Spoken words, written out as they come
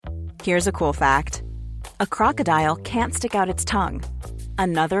Here's a cool fact. A crocodile can't stick out its tongue.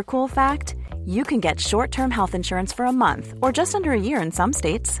 Another cool fact, you can get short-term health insurance for a month or just under a year in some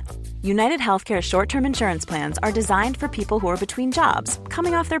states. United Healthcare short-term insurance plans are designed for people who are between jobs,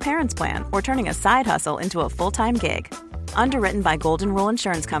 coming off their parents' plan, or turning a side hustle into a full-time gig. Underwritten by Golden Rule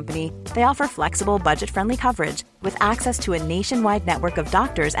Insurance Company, they offer flexible, budget-friendly coverage with access to a nationwide network of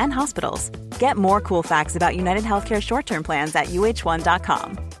doctors and hospitals. Get more cool facts about United Healthcare short-term plans at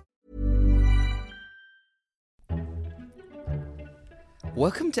uh1.com.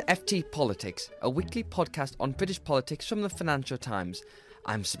 Welcome to FT Politics, a weekly podcast on British politics from the Financial Times.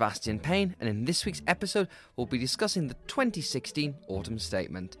 I'm Sebastian Payne, and in this week's episode, we'll be discussing the 2016 Autumn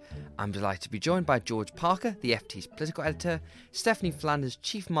Statement. I'm delighted to be joined by George Parker, the FT's political editor, Stephanie Flanders,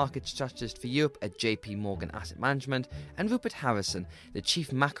 Chief Market Strategist for Europe at JP Morgan Asset Management, and Rupert Harrison, the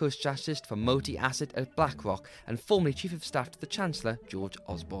Chief Macro Strategist for Multi Asset at BlackRock, and formerly Chief of Staff to the Chancellor, George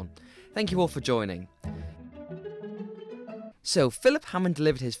Osborne. Thank you all for joining. So, Philip Hammond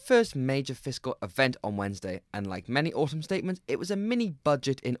delivered his first major fiscal event on Wednesday, and like many autumn statements, it was a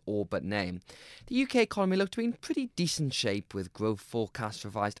mini-budget in all but name. The UK economy looked to be in pretty decent shape, with growth forecasts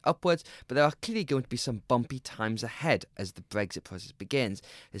revised upwards, but there are clearly going to be some bumpy times ahead as the Brexit process begins.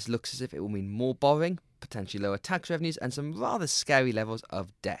 This looks as if it will mean more borrowing, potentially lower tax revenues, and some rather scary levels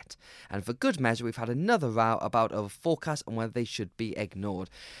of debt. And for good measure, we've had another row about our forecasts and whether they should be ignored.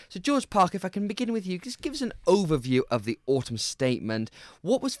 So George Parker, if I can begin with you, just give us an overview of the autumn statement.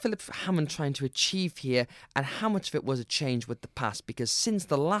 What was Philip Hammond trying to achieve here, and how much of it was a change with the past? Because since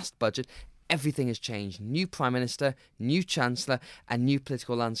the last budget, everything has changed. New Prime Minister, new Chancellor, and new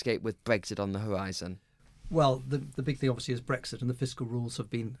political landscape with Brexit on the horizon. Well, the big thing obviously is Brexit, and the fiscal rules have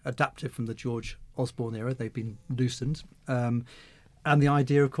been adapted from the George Osborne era. They've been loosened. And the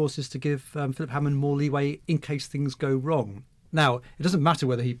idea, of course, is to give Philip Hammond more leeway in case things go wrong. Now, it doesn't matter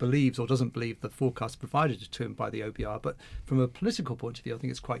whether he believes or doesn't believe the forecast provided to him by the OBR, but from a political point of view, I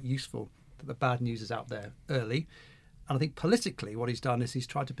think it's quite useful that the bad news is out there early. And I think politically what he's done is he's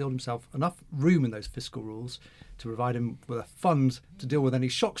tried to build himself enough room in those fiscal rules to provide him with a fund to deal with any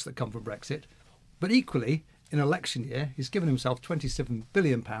shocks that come from Brexit. But equally, in election year, he's given himself £27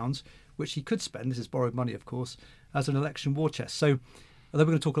 billion, which he could spend, this is borrowed money, of course, as an election war chest. So, although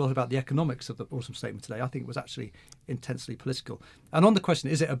we're going to talk a lot about the economics of the autumn statement today, I think it was actually intensely political. And on the question,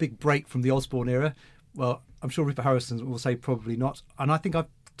 is it a big break from the Osborne era? Well, I'm sure Rupert Harrison will say probably not. And I think I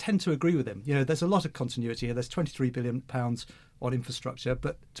tend to agree with him. You know, there's a lot of continuity here. There's £23 billion on infrastructure.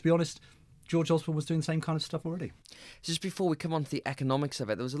 But to be honest, George Osborne was doing the same kind of stuff already. Just before we come on to the economics of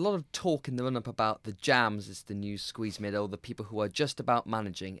it, there was a lot of talk in the run-up about the jams, as the news squeezed made, all the people who are just about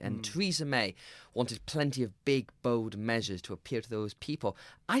managing. And Theresa May wanted plenty of big, bold measures to appeal to those people.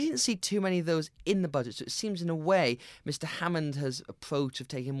 I didn't see too many of those in the budget, so it seems in a way Mr Hammond's approach of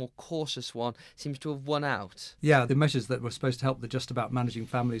taking a more cautious one seems to have won out. Yeah, the measures that were supposed to help the just about managing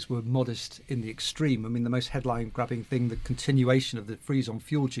families were modest in the extreme. I mean, the most headline-grabbing thing, the continuation of the freeze on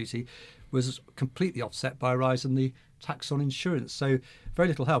fuel duty, was completely offset by a rise in the tax on insurance. So very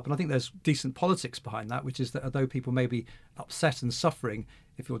little help. And I think there's decent politics behind that, which is that although people may be upset and suffering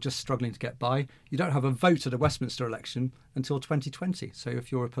if you're just struggling to get by, you don't have a vote at a Westminster election until 2020. So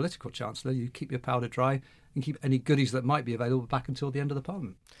if you're a political chancellor, you keep your powder dry and keep any goodies that might be available back until the end of the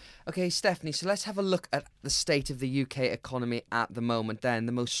Parliament. OK, Stephanie, so let's have a look at the state of the UK economy at the moment then.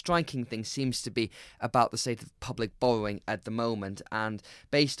 The most striking thing seems to be about the state of public borrowing at the moment. And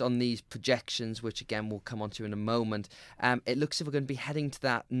based on these projections, which again we'll come on to in a moment, it looks as if we're going to be heading to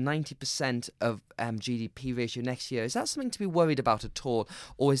that 90% of GDP ratio next year. Is that something to be worried about at all?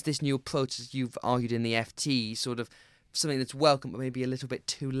 Or is this new approach, as you've argued in the FT, sort of something that's welcome but maybe a little bit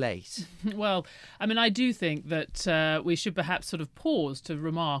too late? Well, I mean, I do think that we should perhaps sort of pause to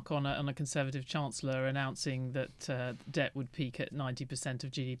remark on a Conservative Chancellor announcing that debt would peak at 90%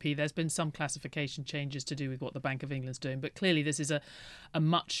 of GDP. There's been some classification changes to do with what the Bank of England's doing, but clearly this is a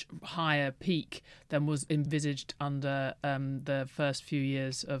much higher peak than was envisaged under the first few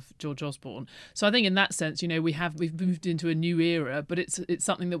years of George Osborne. So I think in that sense, you know, we've moved into a new era, but it's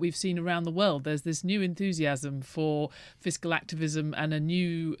something that we've seen around the world. There's this new enthusiasm for fiscal activism and a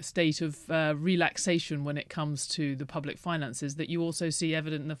new state of relaxation when it comes to the public finances that you also see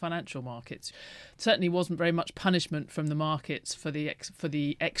evident in the financial markets. Certainly wasn't very much punishment from the markets for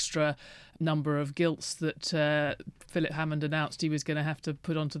the extra number of gilts that Philip Hammond announced he was going to have to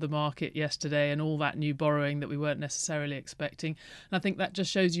put onto the market yesterday, and all that new borrowing that we weren't necessarily expecting. And I think that just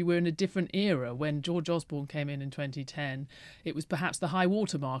shows you we're in a different era. When George Osborne came in 2010, it was perhaps the high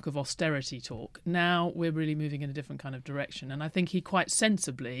watermark of austerity talk. Now we're really moving in a different kind of direction. And I think he quite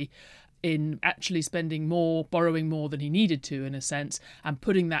sensibly in actually spending more, borrowing more than he needed to, in a sense, and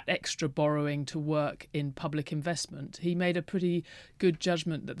putting that extra borrowing to work in public investment. He made a pretty good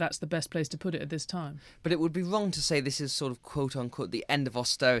judgment that that's the best place to put it at this time. But it would be wrong to say this is sort of quote-unquote the end of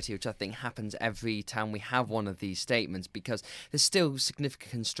austerity, which I think happens every time we have one of these statements, because there's still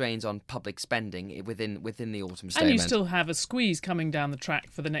significant constraints on public spending within the autumn statement. And you still have a squeeze coming down the track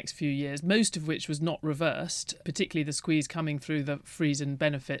for the next few years, most of which was not reversed, particularly the squeeze coming through the freeze and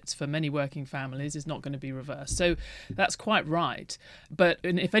benefits for many working families is not going to be reversed. So that's quite right. But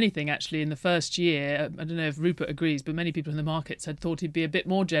if anything, actually, in the first year, I don't know if Rupert agrees, but many people in the markets had thought he'd be a bit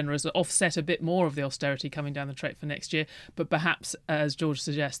more generous, offset a bit more of the austerity coming down the track for next year. But perhaps, as George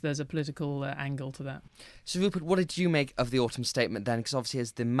suggests, there's a political angle to that. So, Rupert, what did you make of the autumn statement then? Because obviously,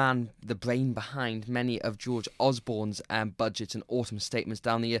 as the brain behind many of George Osborne's budget and autumn statements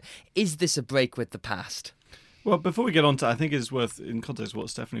down the year, is this a break with the past? Well, before we get on to, I think it's worth, in context of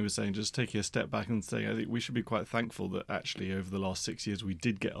what Stephanie was saying, just taking a step back and saying I think we should be quite thankful that actually over the last 6 years we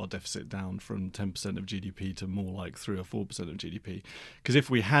did get our deficit down from 10% of GDP to more like 3 or 4% of GDP. Because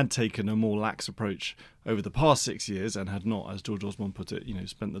if we had taken a more lax approach over the past 6 years and had not, as George Osborne put it,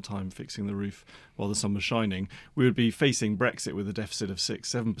 spent the time fixing the roof while the sun was shining, we would be facing Brexit with a deficit of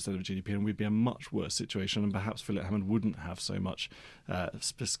 6-7% of GDP, and we'd be in a much worse situation, and perhaps Philip Hammond wouldn't have so much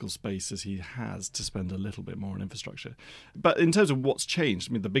fiscal space as he has to spend a little bit more on infrastructure. But in terms of what's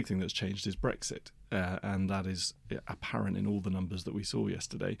changed, I mean, the big thing that's changed is Brexit, and that is apparent in all the numbers that we saw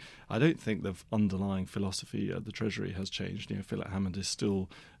yesterday. I don't think the underlying philosophy of the Treasury has changed. Philip Hammond is still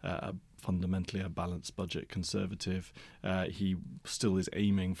fundamentally a balanced budget conservative. He still is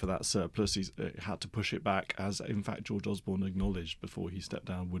aiming for that surplus. He's had to push it back, as in fact George Osborne acknowledged before he stepped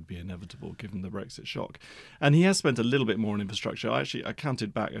down would be inevitable given the Brexit shock. And he has spent a little bit more on infrastructure. I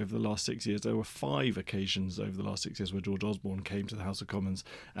counted back over the last 6 years. There were 5 occasions over the last 6 years where George Osborne came to the House of Commons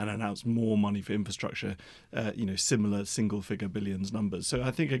and announced more money for infrastructure, similar single-figure billions numbers. So I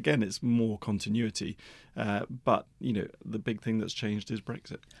think, again, it's more continuity. But the big thing that's changed is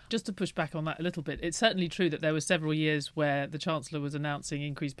Brexit. Just to push back on that a little bit, it's certainly true that there were several years where the Chancellor was announcing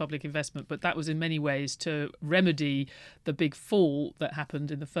increased public investment, but that was in many ways to remedy the big fall that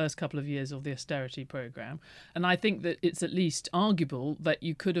happened in the first couple of years of the austerity programme. And I think that it's at least arguable that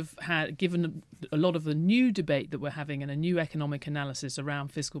you could have had, given a lot of the new debate that we're having and a new economic analysis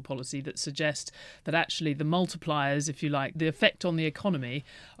around fiscal policy that suggests that actually the multipliers, if you like, the effect on the economy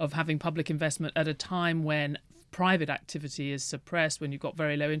of having public investment at a time when private activity is suppressed, when you've got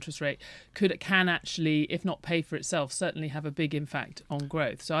very low interest rate, can actually, if not pay for itself, certainly have a big impact on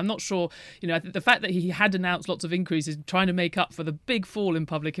growth. So I'm not sure, I think the fact that he had announced lots of increases trying to make up for the big fall in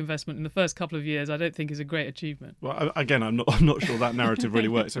public investment in the first couple of years, I don't think is a great achievement. Well, again, I'm not sure that narrative really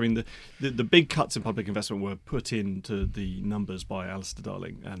works. I mean, the big cuts in public investment were put into the numbers by Alistair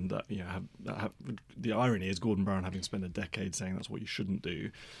Darling, and the irony is Gordon Brown, having spent a decade saying that's what you shouldn't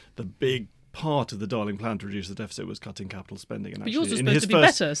do, the big part of the Darling plan to reduce the deficit was cutting capital spending. And but yours was supposed to be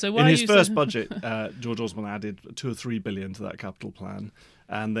better, so why in his first budget, George Osborne added 2 or 3 billion to that capital plan,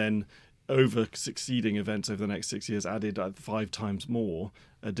 and then over succeeding events over the next 6 years added 5 times more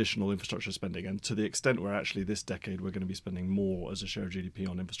additional infrastructure spending, and to the extent where actually this decade we're going to be spending more as a share of GDP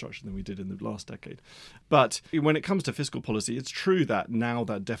on infrastructure than we did in the last decade. But when it comes to fiscal policy, it's true that now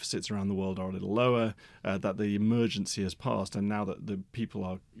that deficits around the world are a little lower, that the emergency has passed, and now that the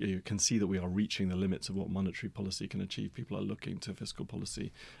people can see that we are reaching the limits of what monetary policy can achieve, people are looking to fiscal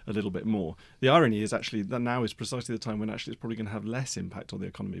policy a little bit more. The irony is actually that now is precisely the time when actually it's probably going to have less impact on the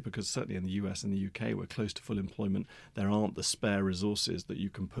economy, because certainly in the US and the UK we're close to full employment. There aren't the spare resources that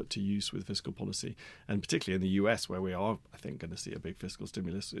you can put to use with fiscal policy, and particularly in the US where we are, I think, going to see a big fiscal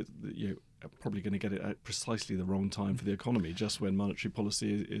stimulus. You're probably going to get it at precisely the wrong time for the economy, just when monetary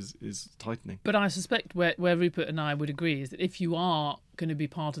policy is tightening. But I suspect where Rupert and I would agree is that if you are going to be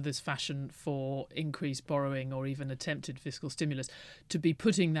part of this fashion for increased borrowing or even attempted fiscal stimulus, to be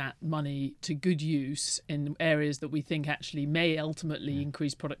putting that money to good use in areas that we think actually may ultimately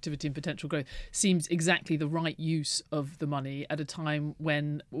increase productivity and potential growth seems exactly the right use of the money at a time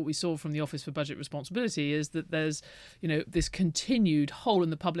when what we saw from the Office for Budget Responsibility is that there's, this continued hole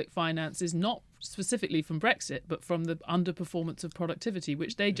in the public finances, not specifically from Brexit, but from the underperformance of productivity,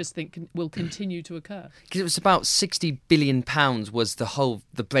 which they just think will continue to occur. Because it was about £60 billion was the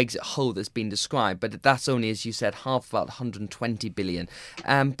Brexit hole that's been described, but that's only, as you said, half, about 120 billion.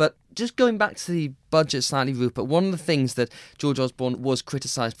 But just going back to the budget slightly, Rupert, one of the things that George Osborne was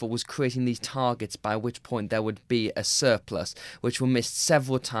criticised for was creating these targets by which point there would be a surplus, which were missed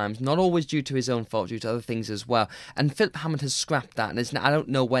several times, not always due to his own fault, due to other things as well. And Philip Hammond has scrapped that, and I don't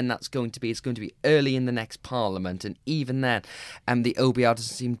know when that's going to be. It's going to be early in the next Parliament, and even then, the OBR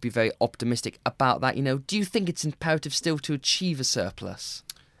doesn't seem to be very optimistic about that. Do you think it's imperative still to achieve a surplus?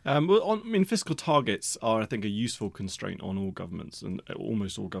 Fiscal targets are, I think, a useful constraint on all governments, and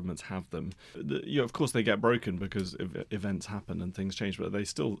almost all governments have them. Of course, they get broken because events happen and things change, but they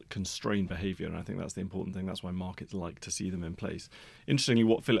still constrain behaviour, and I think that's the important thing. That's why markets like to see them in place. Interestingly,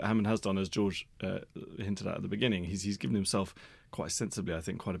 what Philip Hammond has done, as George hinted at the beginning, he's given himself quite sensibly, I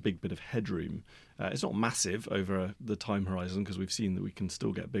think, quite a big bit of headroom. It's not massive over the time horizon, because we've seen that we can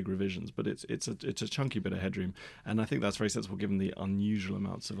still get big revisions, but it's a chunky bit of headroom, and I think that's very sensible given the unusual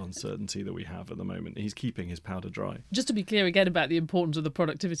amounts of uncertainty that we have at the moment. He's keeping his powder dry. Just to be clear again about the importance of the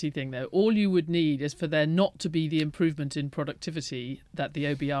productivity thing, though, all you would need is for there not to be the improvement in productivity that the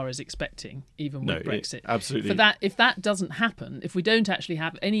OBR is expecting, even with Brexit. Absolutely. For that, if that doesn't happen, if we don't actually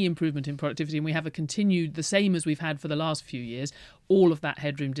have any improvement in productivity and we have a continued the same as we've had for the last few years, all of that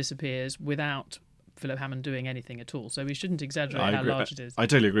headroom disappears without Philip Hammond doing anything at all. So we shouldn't exaggerate how large it is. I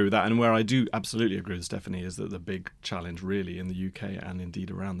totally agree with that. And where I do absolutely agree with Stephanie is that the big challenge really in the UK and indeed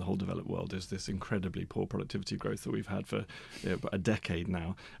around the whole developed world is this incredibly poor productivity growth that we've had for a decade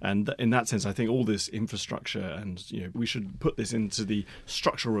now. And in that sense, I think all this infrastructure and we should put this into the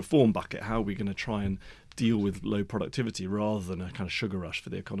structural reform bucket. How are we going to try and deal with low productivity rather than a kind of sugar rush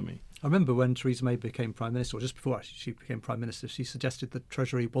for the economy? I remember when Theresa May became Prime Minister, or just before actually she became Prime Minister, she suggested that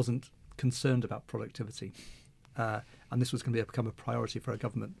Treasury wasn't concerned about productivity, and this was going to become a priority for her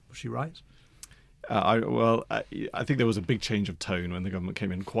government. Was she right? I think there was a big change of tone when the government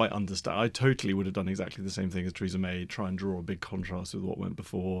came in. Quite understand. I totally would have done exactly the same thing as Theresa May, try and draw a big contrast with what went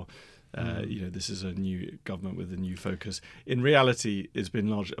before. This is a new government with a new focus. In reality, it's been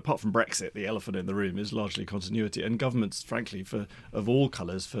largely, apart from Brexit, the elephant in the room is largely continuity. And governments, frankly, of all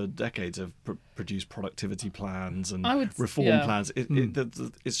colours, for decades have produced productivity plans and reform plans.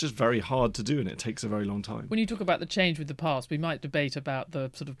 It's just very hard to do, and it takes a very long time. When you talk about the change with the past, we might debate about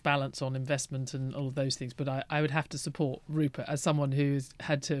the sort of balance on investment and all of those things, but I would have to support Rupert as someone who's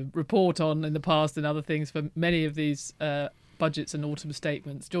had to report on in the past and other things for many of these budgets and autumn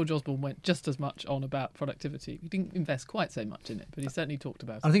statements. George Osborne went just as much on about productivity. He didn't invest quite so much in it, but he certainly talked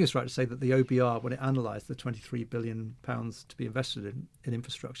about it. I think it's right to say that the OBR, when it analysed the £23 billion to be invested in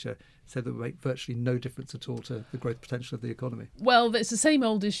infrastructure, said that it would make virtually no difference at all to the growth potential of the economy. Well, it's the same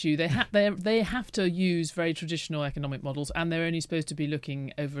old issue. They have to use very traditional economic models, and they're only supposed to be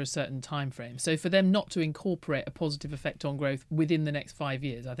looking over a certain time frame. So for them not to incorporate a positive effect on growth within the next 5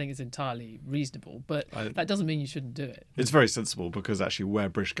 years, I think is entirely reasonable. But that doesn't mean you shouldn't do it. It's very sensible, because actually where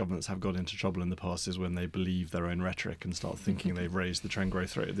British governments have got into trouble in the past is when they believe their own rhetoric and start thinking they've raised the trend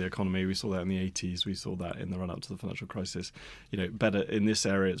growth rate of the economy. We saw that in the 80s. We saw that in the run-up to the financial crisis. Better in this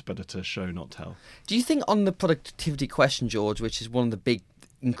area, it's better to show, not tell. Do you think on the productivity question, George, which is one of the big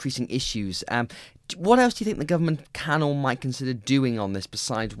increasing issues, what else do you think the government can or might consider doing on this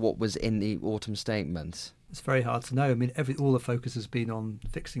besides what was in the autumn statement? It's very hard to know. I mean, all the focus has been on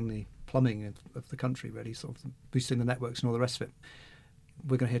fixing the plumbing of the country, really, sort of boosting the networks and all the rest of it.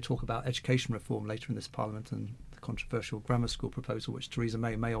 We're going to hear talk about education reform later in this Parliament and the controversial grammar school proposal, which Theresa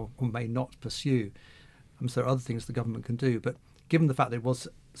May or may not pursue. So there are other things the government can do, but given the fact that it was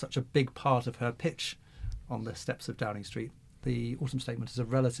such a big part of her pitch on the steps of Downing Street, the autumn statement is a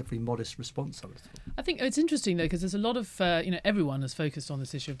relatively modest response. I think it's interesting, though, because there's a lot of, everyone has focused on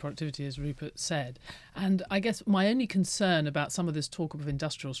this issue of productivity, as Rupert said. And I guess my only concern about some of this talk of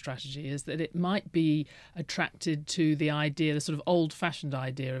industrial strategy is that it might be attracted to the idea, the sort of old-fashioned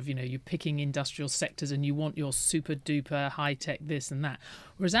idea of, you're picking industrial sectors and you want your super-duper high-tech this and that.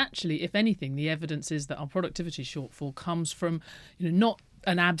 Whereas actually, if anything, the evidence is that our productivity shortfall comes from, not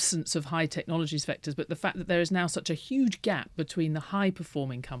an absence of high technology sectors, but the fact that there is now such a huge gap between the high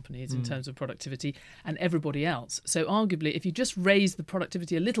performing companies in terms of productivity and everybody else. So arguably, if you just raise the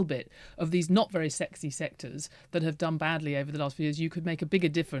productivity a little bit of these not very sexy sectors that have done badly over the last few years, you could make a bigger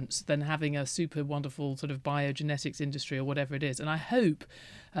difference than having a super wonderful sort of biogenetics industry or whatever it is. And I hope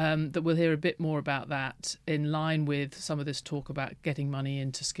that we'll hear a bit more about that in line with some of this talk about getting money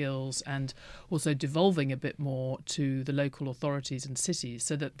into skills and also devolving a bit more to the local authorities and cities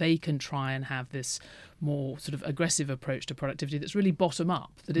so that they can try and have this more sort of aggressive approach to productivity that's really bottom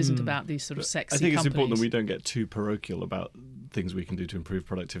up, that isn't about these sort of sexy I think it's companies. important that we don't get too parochial about things we can do to improve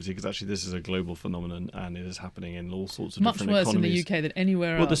productivity, because actually this is a global phenomenon and it is happening in all sorts of much different worse economies. in the UK than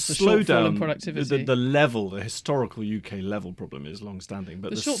anywhere well, else. The shortfall in slowdown, productivity. the historical UK level problem is long-standing,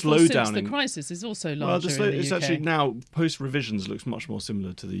 but the shortfall slowdown since the crisis is also well, larger in the it's UK. actually now post revisions looks much more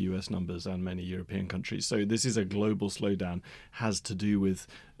similar to the US numbers and many European countries. So this is a global slowdown, has to do with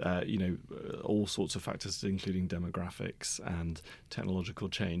all sorts of factors, including demographics and technological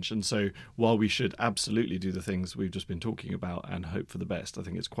change. And so while we should absolutely do the things we've just been talking about and hope for the best, I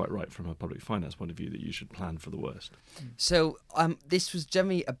think it's quite right from a public finance point of view that you should plan for the worst. So this was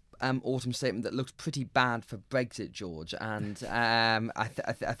generally a autumn statement that looks pretty bad for Brexit, George, and I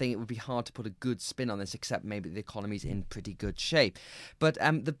think it would be hard to put a good spin on this, except maybe the economy's in pretty good shape. But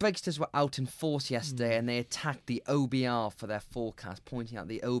the Brexiters were out in force yesterday and they attacked the OBR for their forecast, pointing out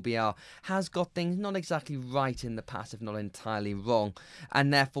the OBR has got things not exactly right in the past, if not entirely wrong,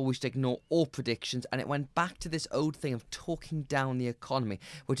 and therefore we should ignore all predictions. And it went back to this old thing of talking down the economy,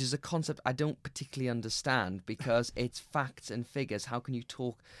 which is a concept I don't particularly understand, because it's facts and figures. How can you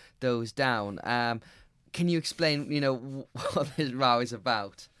talk those down? Can you explain, what this row is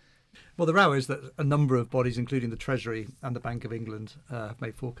about? Well, the row is that a number of bodies, including the Treasury and the Bank of England, have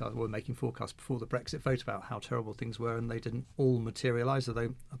made forecasts, were making forecasts before the Brexit vote about how terrible things were, and they didn't all materialise,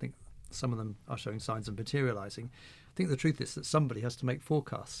 although I think some of them are showing signs of materialising. I think the truth is that somebody has to make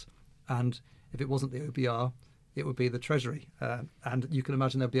forecasts, and if it wasn't the OBR, it would be the Treasury. And you can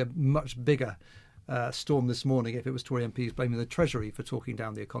imagine there'd be a much bigger storm this morning if it was Tory MPs blaming the Treasury for talking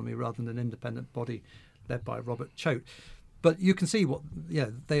down the economy rather than an independent body led by Robert Choate. But you can see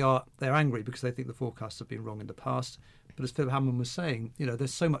they're angry because they think the forecasts have been wrong in the past. But as Philip Hammond was saying,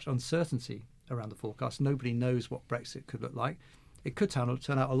 there's so much uncertainty around the forecast. Nobody knows what Brexit could look like. It could turn out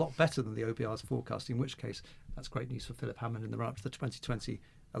a lot better than the OBR's forecast, in which case that's great news for Philip Hammond in the run-up to the 2020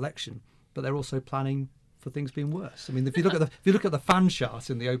 election. But they're also planning for things being worse. I mean, if you look at the fan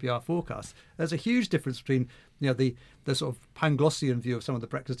chart in the OBR forecast, there's a huge difference between the sort of Panglossian view of some of the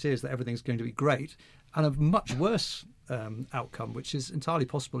Brexiteers that everything's going to be great, and a much worse outcome, which is entirely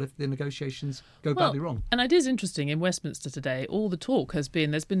possible if the negotiations go badly wrong. And it is interesting, in Westminster today, all the talk has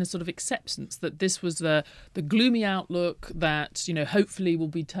been, there's been a sort of acceptance that this was the gloomy outlook that, hopefully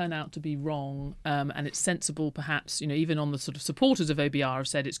will turn out to be wrong, and it's sensible perhaps, even on the sort of supporters of OBR have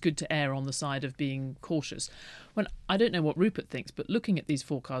said it's good to err on the side of being cautious. When I don't know what Rupert thinks, but looking at these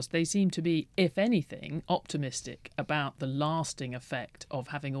forecasts, they seem to be, if anything, optimistic about the lasting effect of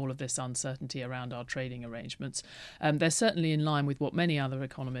having all of this uncertainty around our trading arrangements. They're certainly in line with what many other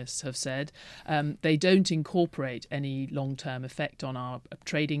economists have said. They don't incorporate any long-term effect on our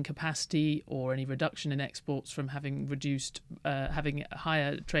trading capacity or any reduction in exports from having having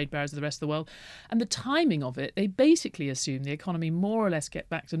higher trade barriers to the rest of the world. And the timing of it, they basically assume the economy more or less get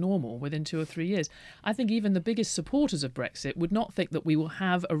back to normal within 2 or 3 years. I think even the biggest supporters of Brexit would not think that we will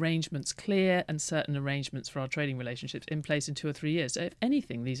have arrangements, clear and certain arrangements for our trading relationships in place in 2 or 3 years. So if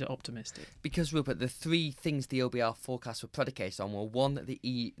anything, these are optimistic. Because, Rupert, the three things the OBR forecasts were predicated on were, one, that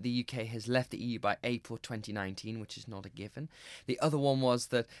the UK has left the EU by April 2019, which is not a given. The other one was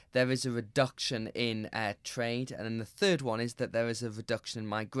that there is a reduction in trade. And then the third one is that there is a reduction in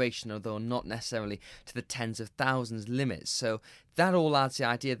migration, although not necessarily to the tens of thousands limits. So that all adds the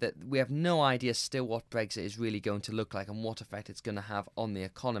idea that we have no idea still what Brexit is really going to look like and what effect it's going to have on the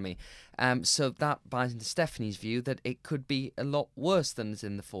economy. So that buys into Stephanie's view that it could be a lot worse than is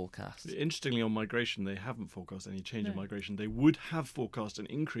in the forecast. Interestingly, on migration, they haven't forecast any change in migration. They would have forecast an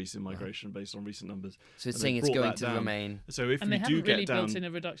increase in migration based on recent numbers. So it's saying it's going to remain. So if and we they do haven't get really down, built in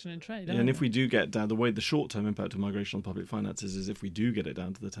a reduction in trade. and if we do get down, the short-term impact of migration on public finances is if we do get it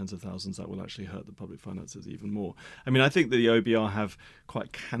down to the tens of thousands, that will actually hurt the public finances even more. I mean, I think that the OBR have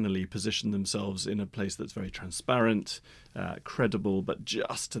quite cannily positioned themselves in a place that's very transparent, credible, but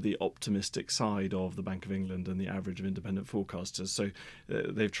just to the optimistic side of the Bank of England and the average of independent forecasters. So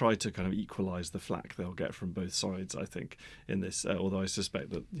they've tried to kind of equalise the flack they'll get from both sides, I think, in this, although I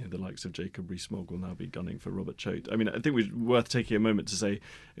suspect that the likes of Jacob Rees-Mogg will now be gunning for Robert Choate. I mean, I think it's worth taking a moment to say,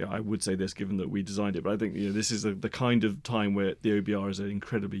 I would say this given that we designed it, but I think this is the kind of time where the OBR is an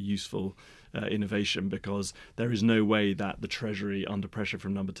incredibly useful innovation, because there is no way that the Treasury, under pressure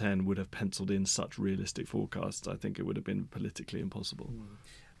from Number 10, would have penciled in such realistic forecasts. I think it would have been politically impossible.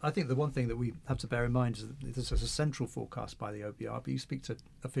 I think the one thing that we have to bear in mind is that this is a central forecast by the OBR, but you speak to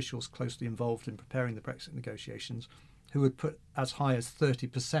officials closely involved in preparing the Brexit negotiations who would put as high as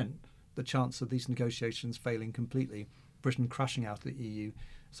 30% the chance of these negotiations failing completely, Britain crashing out of the EU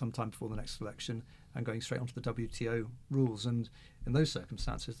sometime before the next election, and going straight onto the WTO rules. And in those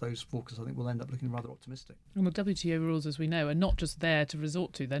circumstances, those forecasts, I think, will end up looking rather optimistic. And the WTO rules, as we know, are not just there to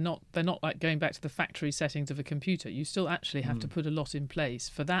resort to. They're not like going back to the factory settings of a computer. You still actually have to put a lot in place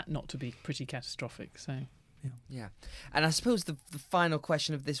for that not to be pretty catastrophic. So. Yeah. And I suppose the final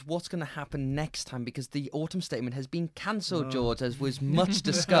question of this, what's going to happen next time? Because the autumn statement has been cancelled, George, as was much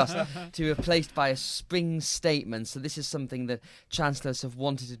discussed, to be replaced by a spring statement. So this is something that chancellors have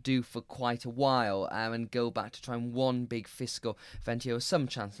wanted to do for quite a while, and go back to try and one big fiscal event here. Some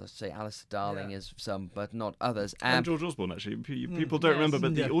chancellors say Alistair Darling is some, but not others. And George Osborne, actually. People don't remember,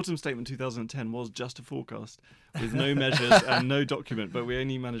 but the autumn statement 2010 was just a forecast with no measures and no document, but we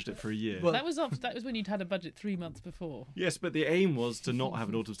only managed it for a year. Well, that was when you'd had a budget 3 months before. Yes, but the aim was to not have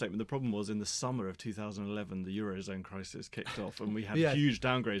an autumn statement. The problem was in the summer of 2011, the Eurozone crisis kicked off and we had huge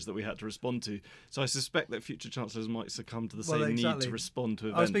downgrades that we had to respond to. So I suspect that future chancellors might succumb to the same need to respond to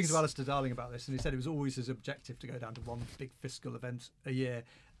events. I was speaking to Alistair Darling about this, and he said it was always his objective to go down to one big fiscal event a year.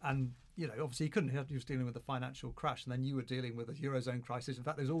 And, obviously he couldn't. He was dealing with the financial crash, and then you were dealing with a Eurozone crisis. In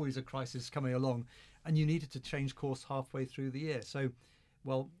fact, there's always a crisis coming along, and you needed to change course halfway through the year. So,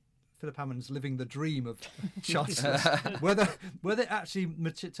 Philip Hammond's living the dream of chancellors. whether it actually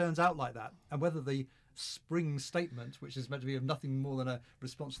turns out like that, and whether the spring statement, which is meant to be of nothing more than a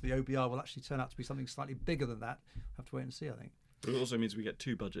response to the OBR, will actually turn out to be something slightly bigger than that, we'll have to wait and see, I think. But it also means we get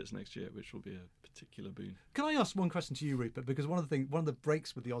 2 budgets next year, which will be a particular boon. Can I ask one question to you, Rupert? Because one of the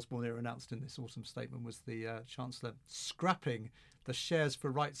breaks with the Osborne era announced in this autumn statement was the Chancellor scrapping the Shares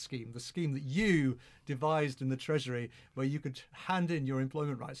for Rights scheme, the scheme that you devised in the Treasury, where you could hand in your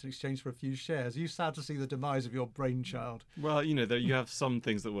employment rights in exchange for a few shares. Are you sad to see the demise of your brainchild? Well, you have some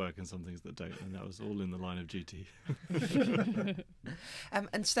things that work and some things that don't, and that was all in the line of duty.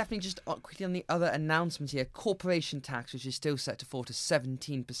 And Stephanie, just quickly on the other announcements here, corporation tax, which is still set to fall to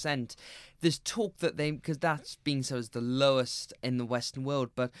 17%. There's talk that because that's being so as the lowest in the Western world,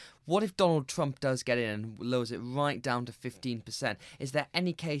 but what if Donald Trump does get in and lowers it right down to 15%? Is there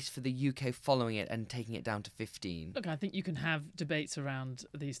any case for the UK following it and taking it down to 15%? Look, I think you can have debates around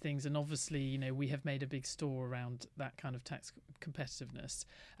these things, and obviously, we have made a big store around that kind of tax competitiveness.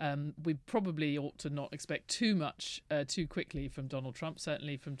 We probably ought to not expect too much too quickly from Donald Trump,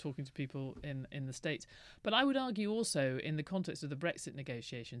 certainly from talking to people in the States. But I would argue also, in the context of the Brexit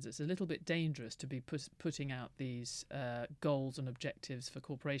negotiations, it's a little bit dangerous to be putting out these goals and objectives for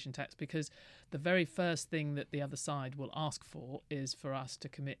corporation tax, because the very first thing that the other side will ask for is for us to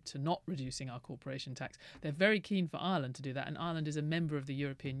commit to not reducing our corporation tax. They're very keen for Ireland to do that, and Ireland is a member of the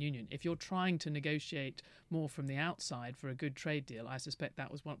European Union. If you're trying to negotiate more from the outside for a good trade deal, I suspect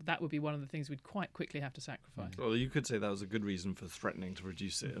that would be one of the things we'd quite quickly have to sacrifice. Well, you could say that was a good reason for threatening to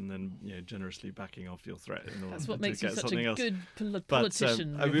reduce it and then generously backing off your threat in order That's what to makes you get such something a else. good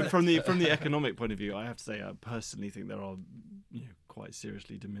politician. But from the economic point of view, I have to say I personally think there are quite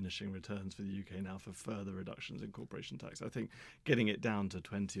seriously diminishing returns for the UK now for further reductions in corporation tax. I think getting it down to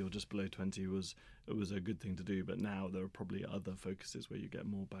 20 or just below 20 was a good thing to do, but now there are probably other focuses where you get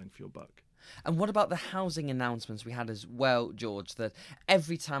more bang for your buck. And what about the housing announcements we had as well, George? That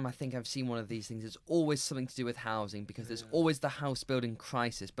every time I think I've seen one of these things, it's always something to do with housing, because there's always the house building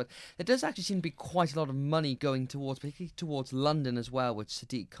crisis. But there does actually seem to be quite a lot of money going towards, particularly towards London as well, which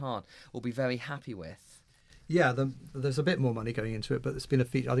Sadiq Khan will be very happy with. Yeah, there's a bit more money going into it, but it's been a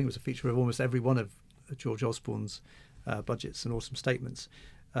feature. I think it was a feature of almost every one of George Osborne's budgets and autumn statements.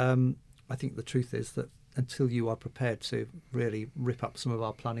 I think the truth is that until you are prepared to really rip up some of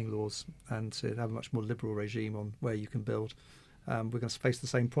our planning laws and to have a much more liberal regime on where you can build, we're going to face the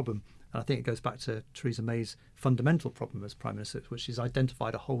same problem. And I think it goes back to Theresa May's fundamental problem as Prime Minister, which is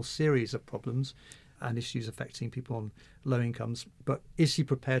identified a whole series of problems and issues affecting people on low incomes. But is she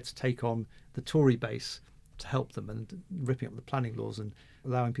prepared to take on the Tory base to help them, and ripping up the planning laws and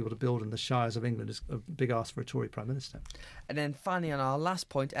allowing people to build in the shires of England is a big ask for a Tory Prime Minister. And then finally, on our last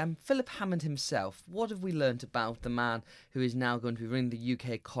point, Philip Hammond himself, what have we learnt about the man who is now going to be running the UK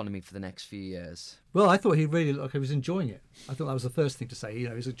economy for the next few years? Well, I thought he really looked like he was enjoying it. I thought that was the first thing to say.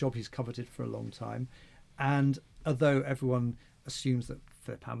 It's a job he's coveted for a long time. And although everyone assumes that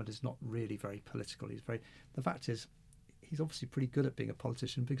Philip Hammond is not really very political, the fact is, he's obviously pretty good at being a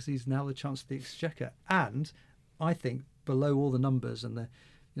politician, because he's now the Chancellor of the Exchequer. And I think below all the numbers and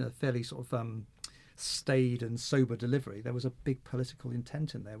the fairly sort of staid and sober delivery, there was a big political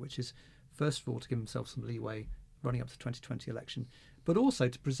intent in there, which is, first of all, to give himself some leeway running up to the 2020 election, but also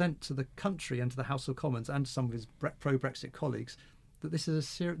to present to the country and to the House of Commons and to some of his pro-Brexit colleagues that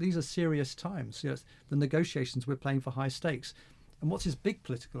these are serious times. The negotiations, we're playing for high stakes. And what's his big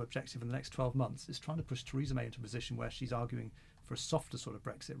political objective in the next 12 months is trying to push Theresa May into a position where she's arguing for a softer sort of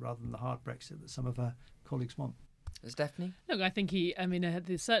Brexit rather than the hard Brexit that some of our colleagues want. Stephanie? Look, I think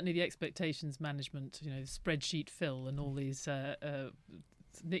certainly the expectations management, spreadsheet Phil and all these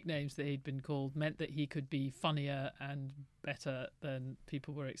nicknames that he'd been called meant that he could be funnier and better than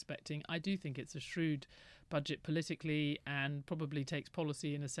people were expecting. I do think it's a shrewd budget politically and probably takes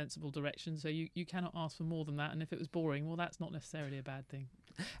policy in a sensible direction. So you cannot ask for more than that. And if it was boring, well, that's not necessarily a bad thing.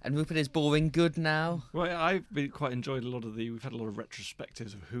 And Rupert, is boring good now? Well, I've quite enjoyed we've had a lot of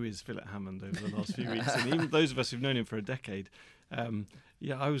retrospectives of who is Philip Hammond over the last few weeks. And even those of us who've known him for a decade,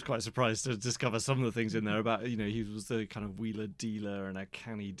 I was quite surprised to discover some of the things in there about, he was the kind of wheeler dealer and a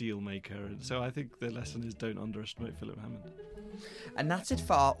canny deal maker. And so I think the lesson is don't underestimate Philip Hammond. And that's it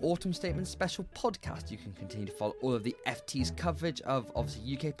for our Autumn Statement special podcast. You can continue to follow all of the FT's coverage of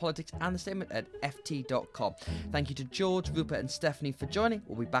obviously UK politics and the statement at ft.com. Thank you to George, Rupert and Stephanie for joining.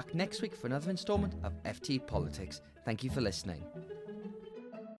 We'll be back next week for another instalment of FT Politics. Thank you for listening.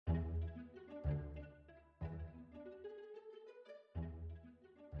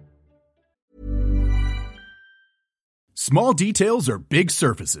 Small details are big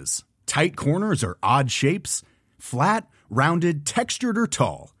surfaces. Tight corners are odd shapes. Flat, rounded, textured, or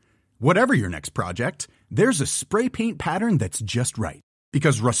tall. Whatever your next project, there's a spray paint pattern that's just right.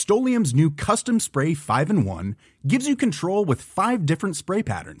 Because Rust-Oleum's new Custom Spray 5-in-1 gives you control with 5 different spray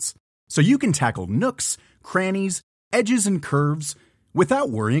patterns. So you can tackle nooks, crannies, edges, and curves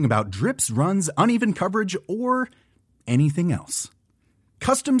without worrying about drips, runs, uneven coverage, or anything else.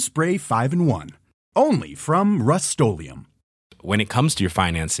 Custom Spray 5-in-1. Only from Rust-Oleum. When it comes to your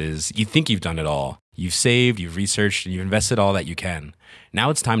finances, you think you've done it all. You've saved, you've researched, and you've invested all that you can. Now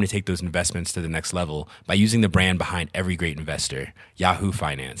it's time to take those investments to the next level by using the brand behind every great investor, Yahoo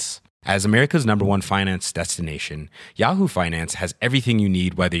Finance. As America's #1 finance destination, Yahoo Finance has everything you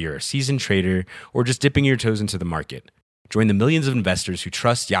need, whether you're a seasoned trader or just dipping your toes into the market. Join the millions of investors who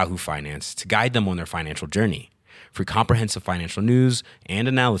trust Yahoo Finance to guide them on their financial journey. For comprehensive financial news and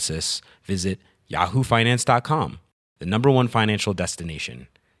analysis, visit yahoofinance.com, the #1 financial destination,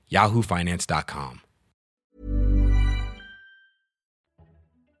 yahoofinance.com.